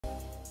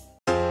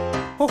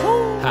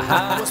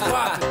What's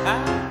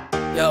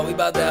poppin'? Yo, we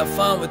about to have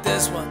fun with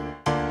this one.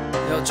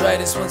 Yo, Trey,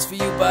 this one's for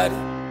you, buddy.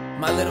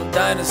 My little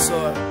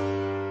dinosaur.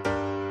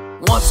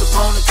 Once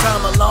upon a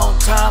time, a long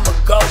time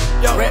ago,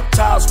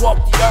 reptiles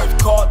walked the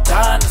earth called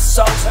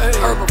dinosaurs.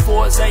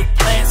 Herbivores ate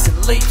plants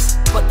and leaves,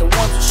 but the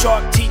ones with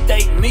sharp teeth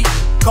ate meat,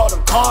 called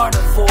them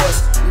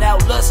carnivores. Now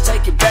let's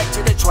take it back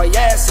to the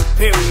Triassic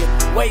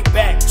Period, way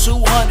back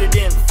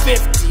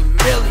 250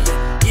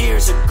 million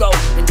years ago.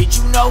 And did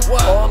you know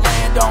all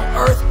land on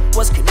Earth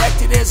was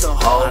connected as a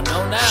whole? I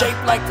know now.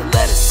 Shaped like the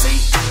letter C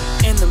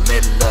in the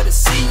middle of the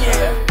sea,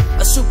 yeah.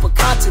 A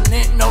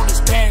supercontinent known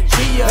as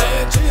Pangae-a.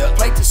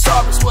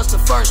 Plateosaurus was the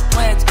first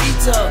plant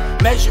eater,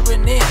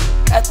 measuring in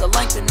at the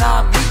length of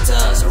 9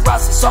 meters.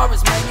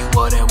 Herrerasaurus, man, you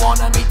wouldn't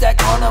wanna meet that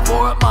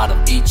carnivore, it might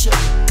have eat you.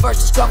 First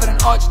discovered in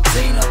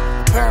Argentina,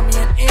 the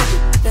Permian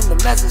ended, then the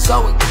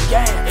Mesozoic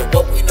began. And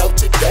what we know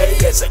today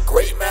is a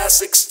great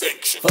mass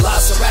extinction.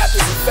 Velociraptors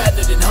were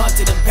feathered and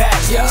hunted in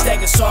packs.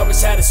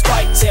 Stegosaurus had a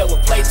spiked tail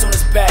with plates on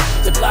his back.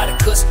 The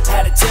Plateosaurus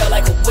had a tail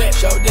like a whip.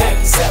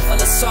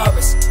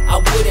 Velociraptors, I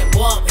wouldn't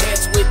bump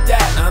heads with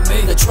that.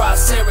 The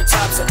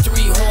Triceratops had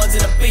 3 horns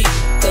and a beak.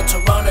 The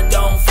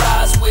Pteranodon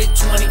flies with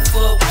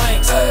 20-foot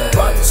wings.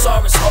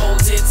 Brontosaurus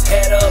holds its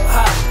head up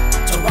high.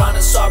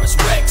 Tyrannosaurus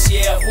Rex,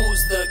 yeah,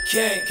 who's the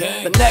king?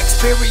 The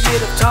next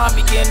period of time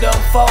began to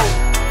unfold.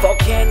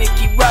 Volcanic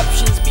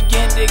eruptions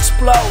began to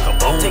explode.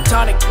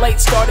 Tectonic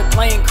plates started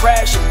playing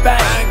crash and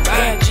bang.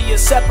 Pangae-a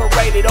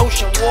separated,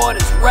 ocean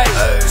waters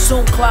raised.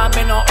 Soon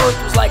climbing on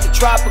Earth was like a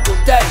tropical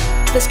day.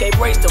 This gave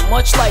rise to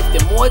much life,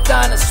 then more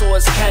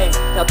dinosaurs came.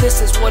 Now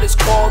this is what is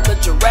called the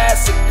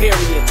Jurassic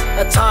Period,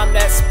 a time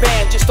that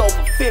spanned just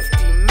over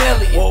 50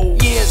 million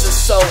years or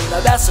so.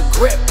 Now that's a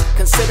grip,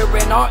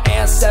 considering our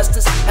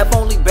ancestors have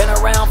only been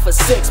around for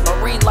 6.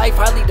 Marine life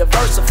highly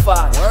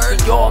diversified.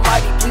 The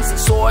almighty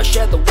Plesiosaur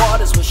shared the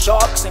waters with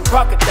sharks and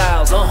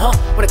crocodiles.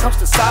 When it comes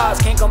to size,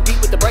 can't compete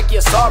with the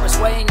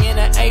Brachiosaurus, weighing in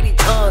at 80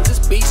 tons. This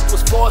beast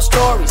was 4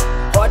 stories.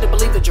 Hard to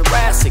believe the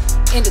Jurassic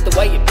ended the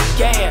way it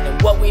began,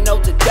 and what we know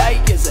today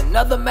is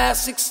another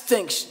mass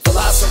extinction.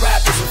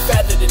 Velociraptors were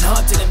feathered and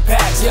hunted in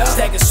packs.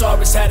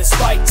 Stegosaurus had a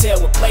spiked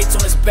tail with plates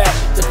on his back.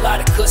 The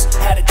Plateosaurus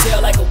had a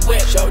tail like a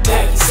whip.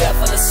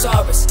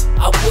 Velociraptors,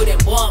 I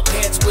wouldn't bump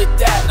heads with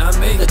that.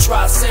 The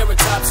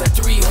Triceratops had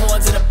 3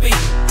 horns and a beak.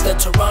 The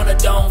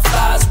Pteranodon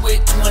flies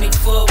with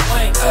 20-foot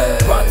wings.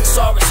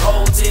 Brontosaurus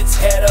holds its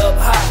head up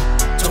high.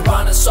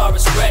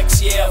 Tyrannosaurus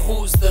Rex, yeah,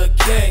 who's the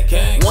king?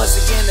 Once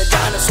again, the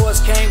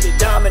dinosaurs came to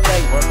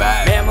dominate.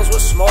 Mammals were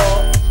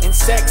small,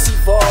 insects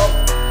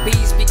evolved.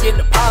 Bees begin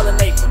to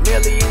pollinate for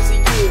millions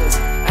of years.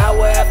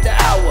 Hour after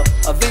hour,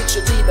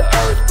 eventually the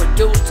earth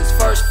produced its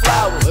first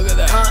flowers.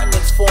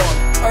 Continents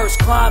formed, Earth's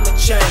climate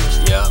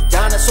changed.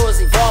 Dinosaurs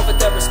evolved with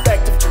their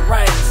respective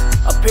terrains.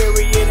 A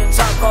period in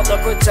time called the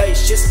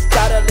Cretaceous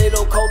got a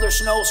little colder,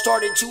 snow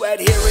started to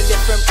adhere in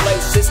different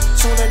places.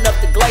 Soon enough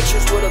the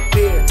glaciers would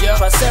appear.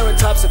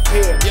 Triceratops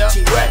appeared,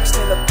 T-Rex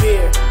then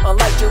appeared.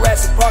 Unlike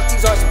Jurassic Park,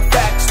 these are some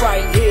facts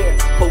right here.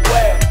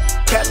 Beware,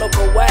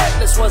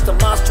 Catlocoatlas was the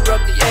monster of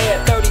the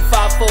air.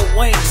 35-foot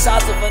wings,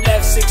 size of an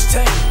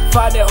F-16.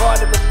 Find it hard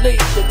to believe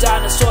the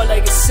dinosaur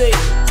legacy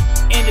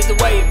ended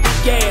the way it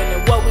began,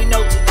 and what we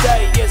know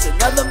today is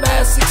another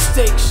mass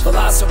extinction.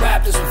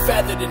 Velociraptors were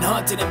feathered and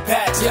hunted in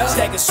packs.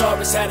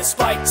 Stegosaurus had a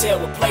spiked tail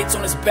with plates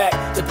on his back.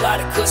 The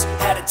Plateosaurus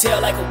had a tail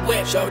like a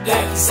whip.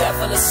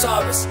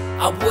 Velociraptors,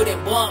 I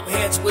wouldn't bump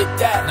heads with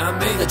that.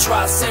 The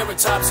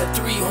Triceratops had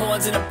 3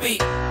 horns and a beak.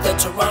 The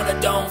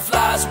Pteranodon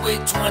flies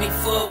with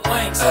 20-foot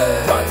wings.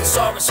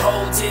 Brontosaurus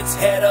holds its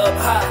head up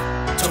high.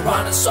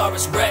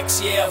 Tyrannosaurus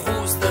Rex, yeah,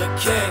 who's the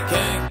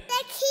king?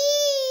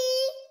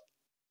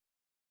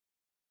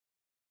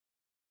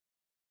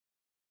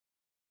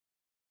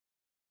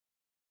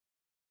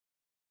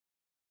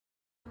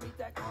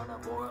 That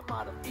carnivore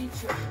might have eat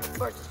you.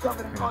 First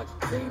discovered in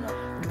Argentina,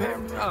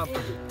 Permian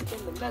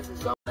in the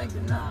Mesozoic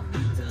Era.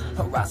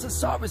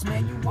 Herrerasaurus,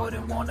 man, you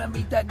wouldn't wanna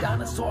meet that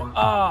dinosaur.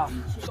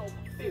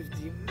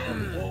 50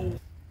 million.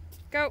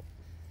 Go.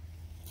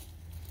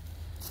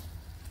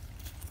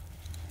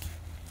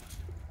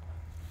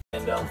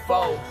 And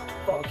unfold,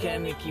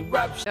 volcanic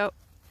eruption. Go.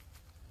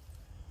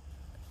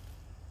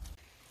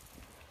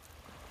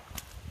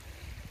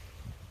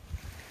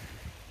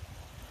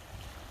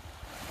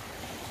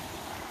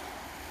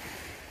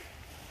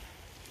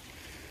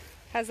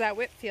 How's that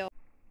whip feel?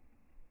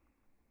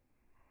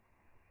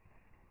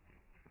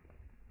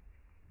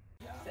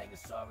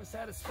 Stegosaurus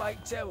had a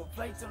spiked tail with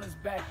plates on his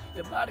back.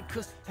 The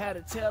Plateosaurus had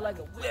a tail like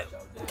a whip.